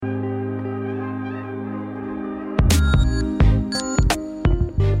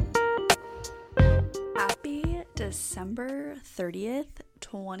December 30th,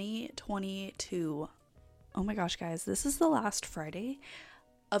 2022. Oh my gosh, guys, this is the last Friday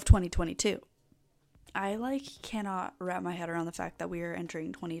of 2022. I cannot wrap my head around the fact that we are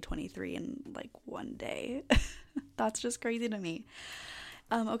entering 2023 in one day. That's just crazy to me.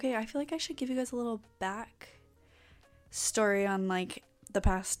 Okay, I feel like I should give you guys a little back story on the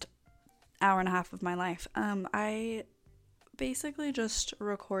past hour and a half of my life. I basically just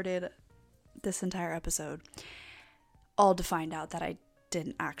recorded this entire episode, all to find out that I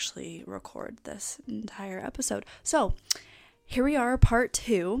didn't actually record this entire episode. So here we are, part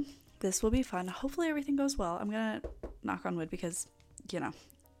 2. This will be fun. Hopefully everything goes well. I'm gonna knock on wood because,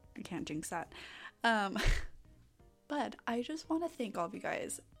 I can't jinx that. But I just want to thank all of you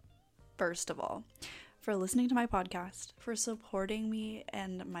guys, first of all, for listening to my podcast, for supporting me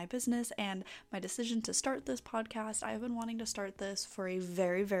and my business and my decision to start this podcast. I've been wanting to start this for a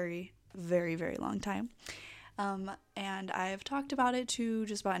very, very, very, very long time. And I've talked about it to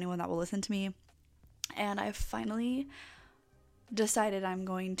just about anyone that will listen to me. And I've finally decided I'm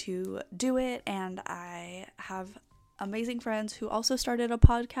going to do it. And I have amazing friends who also started a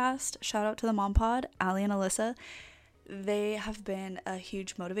podcast. Shout out to the Mom Pod, Allie and Alyssa. They have been a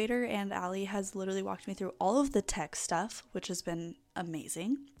huge motivator, and Allie has literally walked me through all of the tech stuff, which has been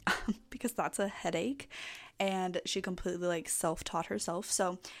amazing because that's a headache, and she completely self-taught herself.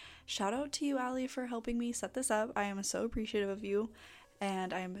 So shout out to you, Allie, for helping me set this up. I am so appreciative of you,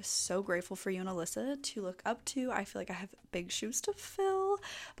 and I am so grateful for you and Alyssa to look up to. I feel like I have big shoes to fill,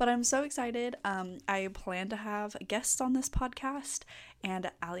 but I'm so excited. I plan to have guests on this podcast,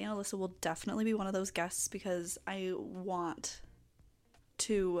 and Allie and Alyssa will definitely be one of those guests because I want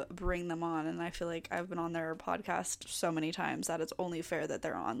to bring them on, and I feel like I've been on their podcast so many times that it's only fair that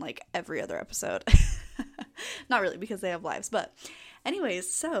they're on every other episode. Not really, because they have lives, but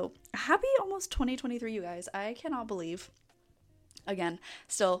anyways, so happy almost 2023, you guys. I cannot believe, again,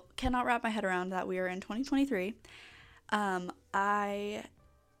 still cannot wrap my head around that we are in 2023. I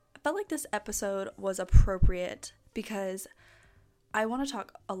felt like this episode was appropriate because I want to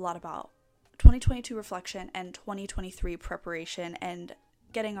talk a lot about 2022 reflection and 2023 preparation and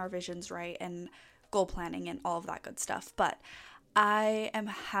getting our visions right and goal planning and all of that good stuff. But I am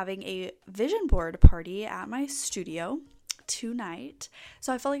having a vision board party at my studio tonight,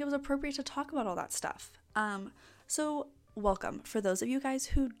 so I felt like it was appropriate to talk about all that stuff. So welcome. For those of you guys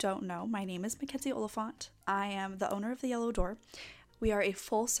who don't know, my name is Mackenzye Oliphant. I am the owner of the Yellow Door. We are a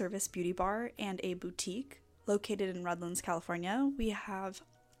full-service beauty bar and a boutique located in Redlands, California. We have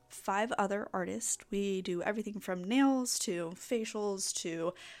 5 other artists. We do everything from nails to facials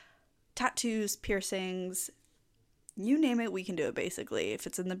to tattoos, piercings, you name it, we can do it basically if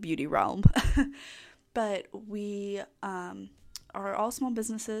it's in the beauty realm. But we are all small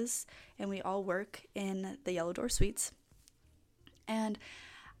businesses, and we all work in the Yellow Door Suites. And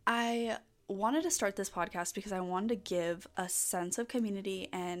I wanted to start this podcast because I wanted to give a sense of community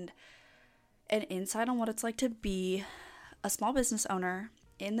and an insight on what it's like to be a small business owner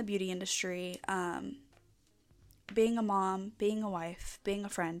in the beauty industry, being a mom, being a wife, being a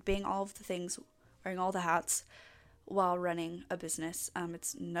friend, being all of the things, wearing all the hats while running a business.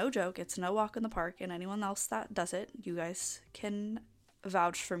 It's no joke. It's no walk in the park, and anyone else that does it, you guys can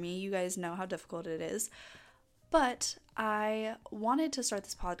vouch for me. You guys know how difficult it is. But I wanted to start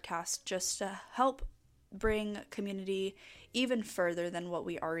this podcast just to help bring community even further than what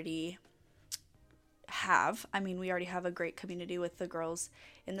we already have. I mean, we already have a great community with the girls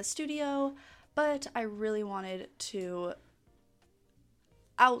in the studio, but I really wanted to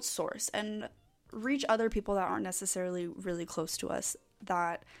outsource and reach other people that aren't necessarily really close to us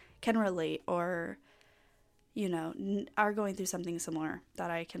that can relate or, are going through something similar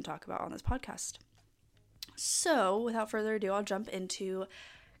that I can talk about on this podcast. So without further ado, I'll jump into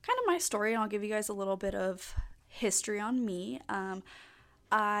kind of my story, and I'll give you guys a little bit of history on me.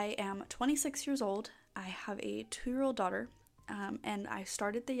 I am 26 years old. I have a 2-year-old daughter, and I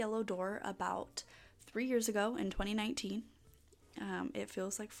started the Yellow Door about 3 years ago in 2019. It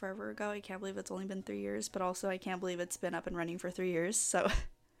feels like forever ago. I can't believe it's only been 3 years, but also I can't believe it's been up and running for 3 years. So,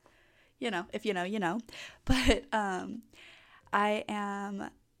 if you know, you know. But I am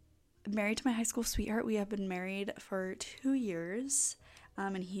married to my high school sweetheart. We have been married for 2 years,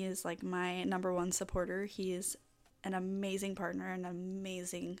 and he is my number one supporter. He is an amazing partner, an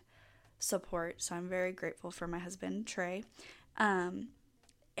amazing support. So I'm very grateful for my husband, Trey.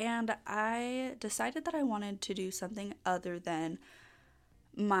 And I decided that I wanted to do something other than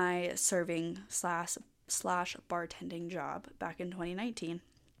my serving slash bartending job back in 2019.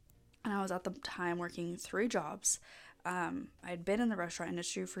 And I was at the time working 3 jobs. I'd been in the restaurant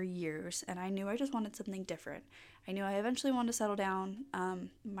industry for years, and I knew I just wanted something different. I knew I eventually wanted to settle down.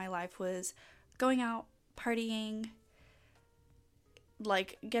 My life was going out, partying,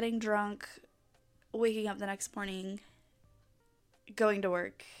 like getting drunk, waking up the next morning, going to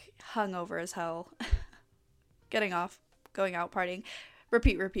work, hungover as hell, getting off, going out, partying,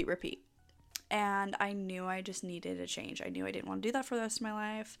 repeat, repeat, repeat. And I knew I just needed a change. I knew I didn't want to do that for the rest of my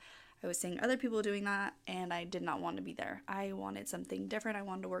life. I was seeing other people doing that, and I did not want to be there. I wanted something different. I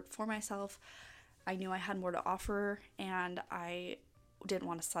wanted to work for myself. I knew I had more to offer, and I didn't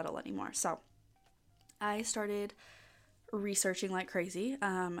want to settle anymore. So I started researching like crazy.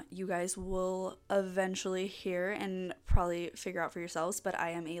 You guys will eventually hear and probably figure out for yourselves, but I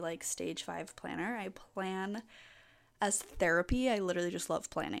am a like stage 5 planner. I plan as therapy. I literally just love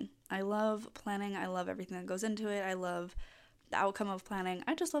planning. I love planning. I love everything that goes into it. I love the outcome of planning.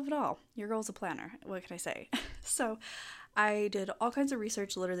 I just love it all. Your girl's a planner. What can I say? So I did all kinds of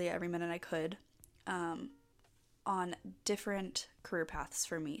research literally every minute I could on different career paths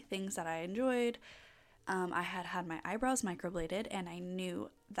for me, things that I enjoyed. I had my eyebrows microbladed, and I knew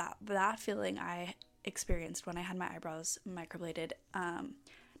that feeling I experienced when I had my eyebrows microbladed,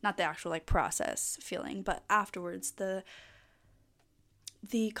 not the actual like process feeling, but afterwards, the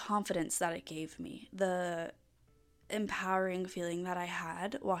confidence that it gave me, the empowering feeling that I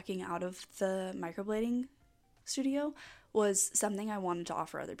had walking out of the microblading studio was something I wanted to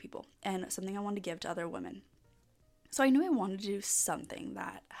offer other people and something I wanted to give to other women. So I knew I wanted to do something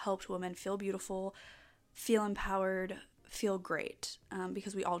that helped women feel beautiful, feel empowered, feel great,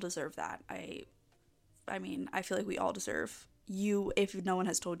 because we all deserve that. I mean, I feel like we all deserve you. If no one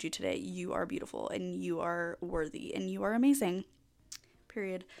has told you today, you are beautiful and you are worthy and you are amazing,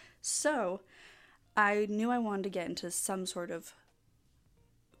 period. So I knew I wanted to get into some sort of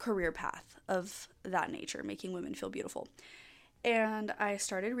career path of that nature, making women feel beautiful. And I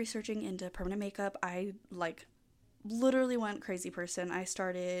started researching into permanent makeup. I literally went crazy person. I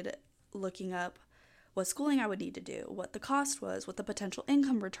started looking up what schooling I would need to do, what the cost was, what the potential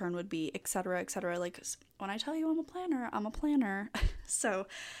income return would be, etc., etc. Like, when I tell you I'm a planner, I'm a planner. So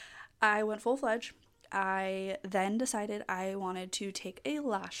I went full-fledged. I then decided I wanted to take a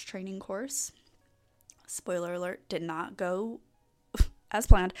lash training course. Spoiler alert, did not go as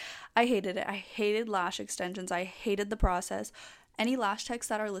planned. I hated it. I hated lash extensions. I hated the process. Any lash techs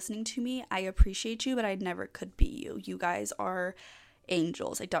that are listening to me, I appreciate you, but I never could be you. You guys are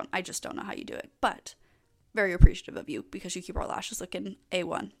angels. I just don't know how you do it, but very appreciative of you because you keep our lashes looking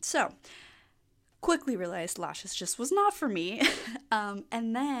A1. So quickly realized lashes just was not for me.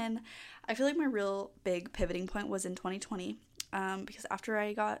 And then I feel like my real big pivoting point was in 2020, because after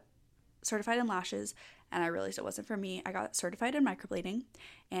I got certified in lashes and I realized it wasn't for me, I got certified in microblading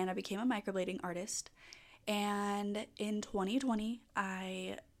and I became a microblading artist. And in 2020,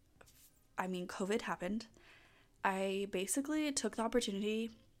 I mean, COVID happened. I basically took the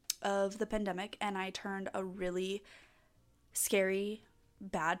opportunity of the pandemic and I turned a really scary,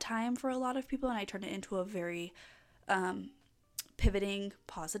 bad time for a lot of people, and I turned it into a very pivoting,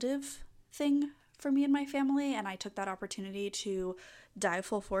 positive thing for me and my family. And I took that opportunity to dive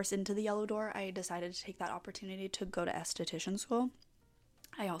full force into the yellow door. I decided to take that opportunity to go to esthetician school.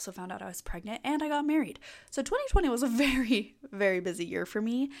 I also found out I was pregnant and I got married. So 2020 was a very, very busy year for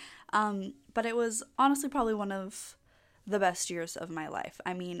me. But it was honestly probably one of the best years of my life.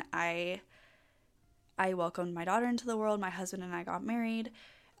 I mean, I welcomed my daughter into the world. My husband and I got married.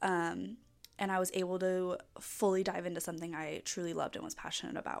 And I was able to fully dive into something I truly loved and was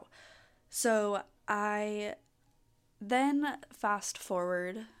passionate about. So I then fast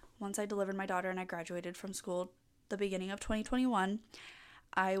forward, once I delivered my daughter and I graduated from school the beginning of 2021,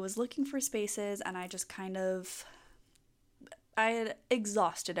 I was looking for spaces and I had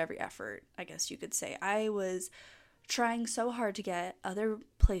exhausted every effort, I guess you could say. I was trying so hard to get other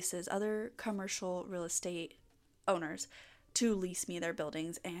places, other commercial real estate owners to lease me their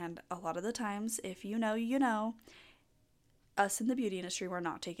buildings. And a lot of the times, if you know, you know, us in the beauty industry were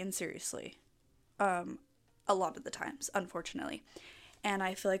not taken seriously. A lot of the times, unfortunately. And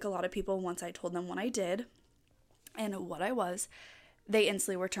I feel like a lot of people, once I told them what I did and what I was, they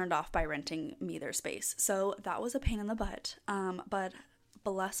instantly were turned off by renting me their space. So that was a pain in the butt. But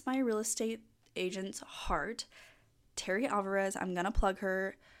bless my real estate agent's heart, Terry Alvarez, I'm going to plug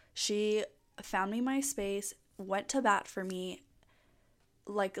her. She found me my space, went to bat for me,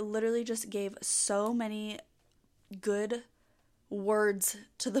 like literally just gave so many good words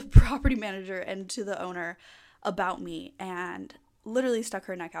to the property manager and to the owner about me, and literally stuck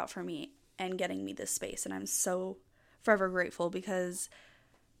her neck out for me and getting me this space. And I'm so forever grateful, because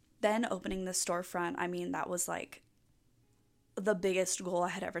then opening the storefront, I mean, that was like the biggest goal I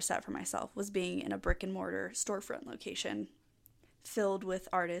had ever set for myself was being in a brick and mortar storefront location filled with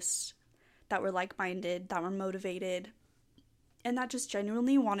artists that were like-minded, that were motivated, and that just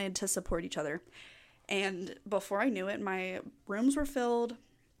genuinely wanted to support each other. And before I knew it, my rooms were filled.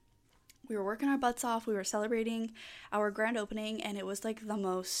 We were working our butts off. We were celebrating our grand opening, and it was like the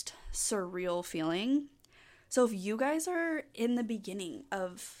most surreal feeling. So if you guys are in the beginning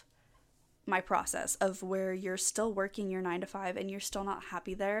of my process of where you're still working your 9 to 5 and you're still not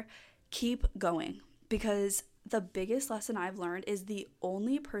happy there, keep going, because the biggest lesson I've learned is the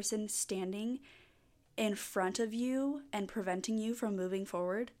only person standing in front of you and preventing you from moving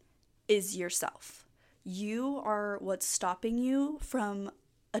forward is yourself. You are what's stopping you from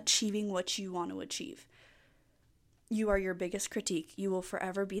achieving what you want to achieve. You are your biggest critique. You will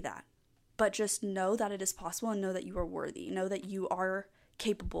forever be that. But just know that it is possible and know that you are worthy. Know that you are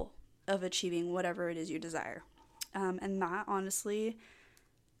capable of achieving whatever it is you desire. And that, honestly,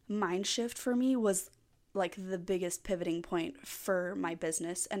 mind shift for me was like the biggest pivoting point for my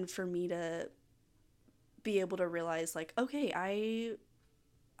business and for me to be able to realize, like, okay, I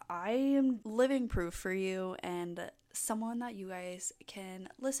am living proof for you and someone that you guys can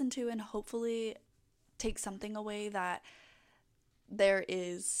listen to and hopefully take something away, that there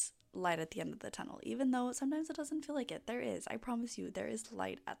is light at the end of the tunnel. Even though sometimes it doesn't feel like it, there is. I promise you, there is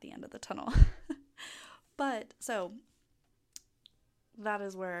light at the end of the tunnel. But so that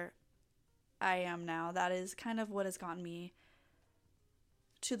is where I am now. That is kind of what has gotten me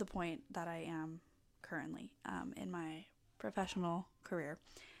to the point that I am currently in my professional career.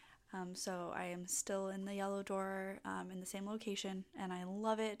 So I am still in the Yellow Door in the same location, and I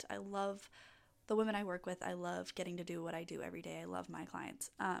love it. I love the women I work with. I love getting to do what I do every day. I love my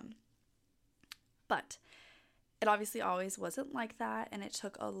clients. But it obviously always wasn't like that, and it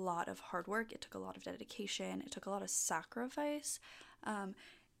took a lot of hard work. It took a lot of dedication. It took a lot of sacrifice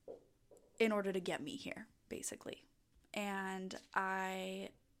in order to get me here, basically. And I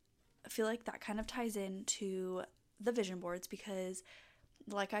feel like that kind of ties into the vision boards because,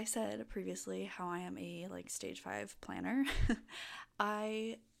 like I said previously, how I am a stage 5 planner.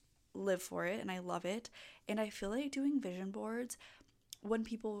 I live for it and I love it. And I feel like doing vision boards, when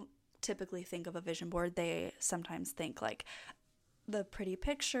people typically think of a vision board, they sometimes think like the pretty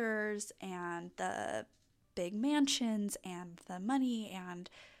pictures and the big mansions and the money and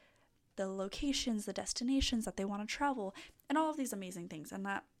the locations, the destinations that they want to travel, and all of these amazing things. And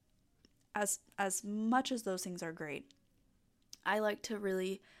that, as much as those things are great, I like to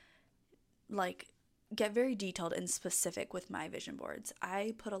really get very detailed and specific with my vision boards.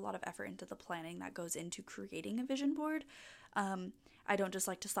 I put a lot of effort into the planning that goes into creating a vision board. I don't just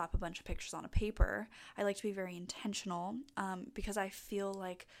like to slap a bunch of pictures on a paper. I like to be very intentional because I feel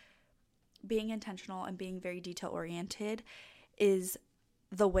like being intentional and being very detail oriented is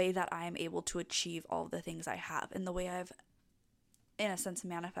the way that I am able to achieve all of the things I have, and the way I've, in a sense,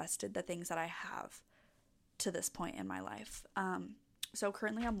 manifested the things that I have to this point in my life. So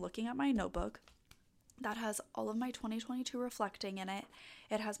currently I'm looking at my notebook that has all of my 2022 reflecting in it.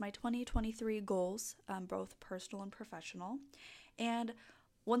 It has my 2023 goals, both personal and professional. And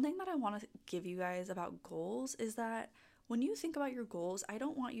one thing that I want to give you guys about goals is that when you think about your goals, I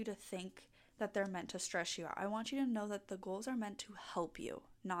don't want you to think that they're meant to stress you out. I want you to know that the goals are meant to help you,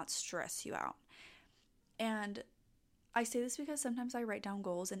 not stress you out. And I say this because sometimes I write down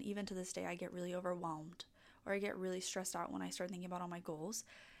goals, and even to this day I get really overwhelmed or I get really stressed out when I start thinking about all my goals.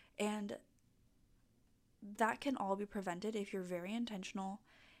 And that can all be prevented if you're very intentional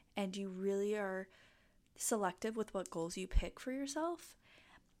and you really are selective with what goals you pick for yourself,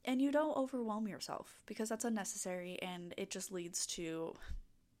 and you don't overwhelm yourself, because that's unnecessary and it just leads to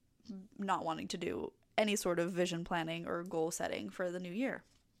not wanting to do any sort of vision planning or goal setting for the new year,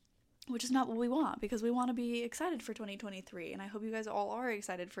 which is not what we want, because we want to be excited for 2023, and I hope you guys all are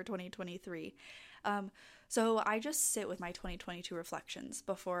excited for 2023. So I just sit with my 2022 reflections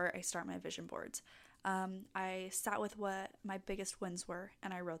before I start my vision boards. I sat with what my biggest wins were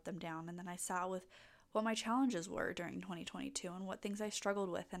and I wrote them down, and then I sat with what my challenges were during 2022 and what things I struggled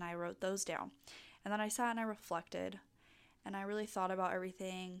with, and I wrote those down. And then I sat and I reflected and I really thought about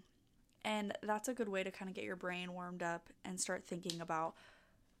everything, and that's a good way to kind of get your brain warmed up and start thinking about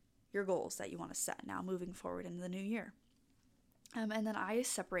your goals that you want to set now moving forward in the new year. And then I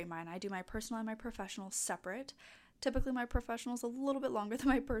separate mine. I do my personal and my professional separate. Typically my professional is a little bit longer than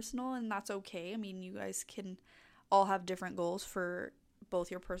my personal, and that's okay. I mean, you guys can all have different goals for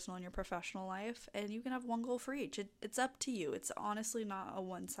both your personal and your professional life, and you can have one goal for each. It's up to you. It's honestly not a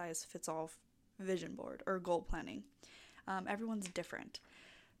one-size-fits-all vision board or goal planning. Everyone's different.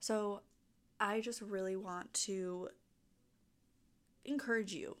 So I just really want to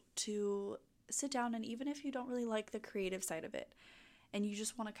encourage you to sit down, and even if you don't really like the creative side of it and you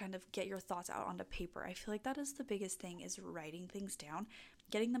just want to kind of get your thoughts out onto paper, I feel like that is the biggest thing, is writing things down,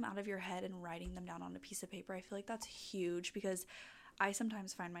 getting them out of your head and writing them down on a piece of paper. I feel like that's huge, because I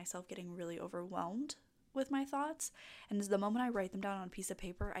sometimes find myself getting really overwhelmed with my thoughts, and the moment I write them down on a piece of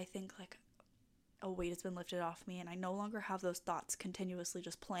paper, I think like a weight has been lifted off me, and I no longer have those thoughts continuously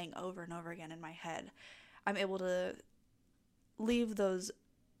just playing over and over again in my head. I'm able to leave those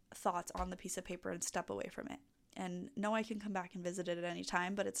thoughts on the piece of paper and step away from it, and know I can come back and visit it at any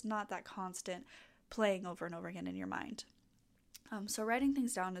time, but it's not that constant playing over and over again in your mind. So writing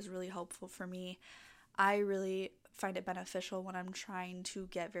things down is really helpful for me. I really find it beneficial when I'm trying to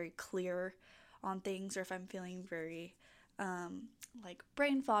get very clear on things, or if I'm feeling very like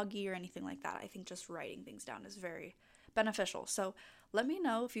brain foggy or anything like that. I think just writing things down is very beneficial. So let me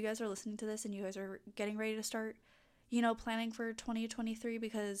know if you guys are listening to this and you guys are getting ready to start, planning for 2023,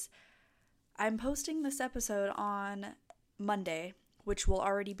 because I'm posting this episode on Monday, which will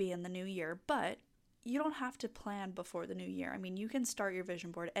already be in the new year, but you don't have to plan before the new year. I mean, you can start your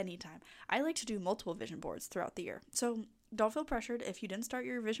vision board anytime. I like to do multiple vision boards throughout the year. So don't feel pressured. If you didn't start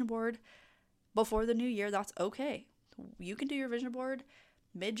your vision board before the new year, that's okay. You can do your vision board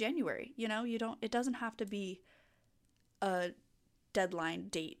mid-January. It doesn't have to be a deadline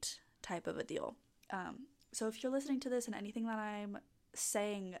date type of a deal. So if you're listening to this and anything that I'm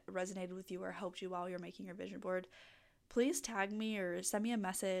saying resonated with you or helped you while you're making your vision board, please tag me or send me a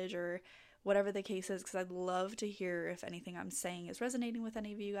message or whatever the case is, because I'd love to hear if anything I'm saying is resonating with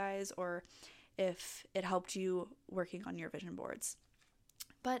any of you guys, or if it helped you working on your vision boards.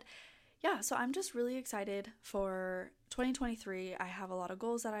 But yeah, so I'm just really excited for 2023. I have a lot of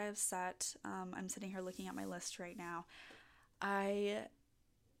goals that I have set. I'm sitting here looking at my list right now. I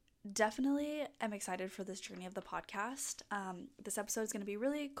definitely am excited for this journey of the podcast. This episode is going to be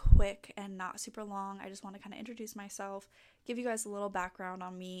really quick and not super long. I just want to kind of introduce myself, give you guys a little background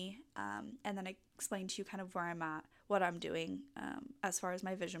on me, and then explain to you kind of where I'm at, what I'm doing as far as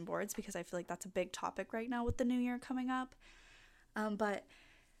my vision boards, because I feel like that's a big topic right now with the new year coming up. But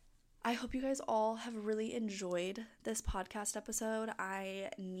I hope you guys all have really enjoyed this podcast episode. I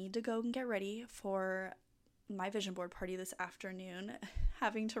need to go and get ready for my vision board party this afternoon.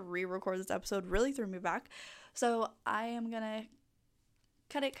 Having to re-record this episode really threw me back. So I am going to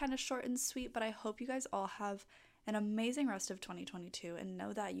cut it kind of short and sweet, but I hope you guys all have an amazing rest of 2022 and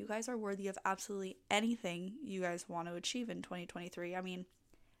know that you guys are worthy of absolutely anything you guys want to achieve in 2023. I mean,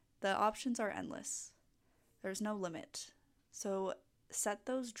 the options are endless. There's no limit. So set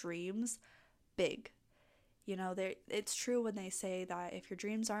those dreams big. It's true when they say that if your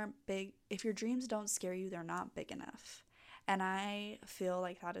dreams don't scare you, they're not big enough. And I feel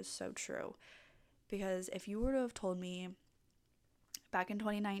like that is so true, because if you were to have told me back in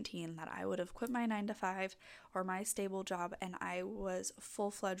 2019 that I would have quit my 9-to-5 or my stable job and I was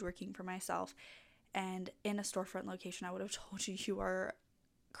full-fledged working for myself and in a storefront location, I would have told you, you are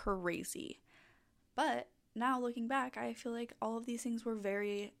crazy. But now looking back, I feel like all of these things were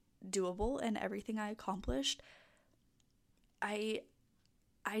very doable, and everything I accomplished, I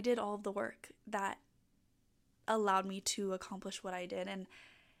did all of the work that allowed me to accomplish what I did, and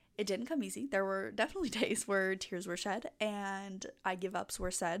it didn't come easy. There were definitely days where tears were shed and I give ups were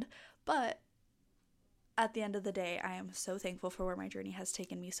said, but at the end of the day, I am so thankful for where my journey has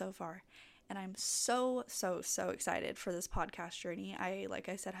taken me so far, and I'm so excited for this podcast journey. Like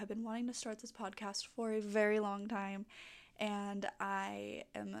I said, have been wanting to start this podcast for a very long time, and I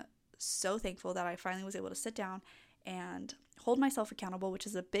am so thankful that I finally was able to sit down and hold myself accountable, which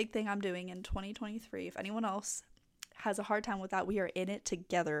is a big thing I'm doing in 2023. If anyone else has a hard time with that, we are in it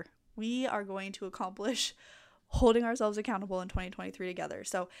together. We are going to accomplish holding ourselves accountable in 2023 together.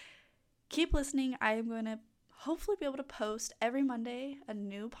 So keep listening. I am going to hopefully be able to post every Monday a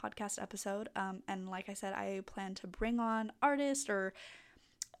new podcast episode. And like I said, I plan to bring on artists or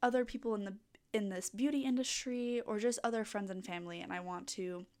other people in this beauty industry, or just other friends and family. And I want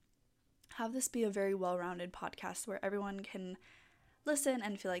to have this be a very well-rounded podcast where everyone can listen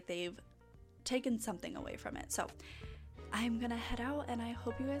and feel like they've taken something away from it. So I'm gonna head out, and I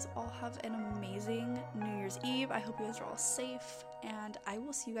hope you guys all have an amazing New Year's Eve. I hope you guys are all safe, and I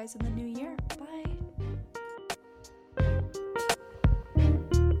will see you guys in the new year. Bye.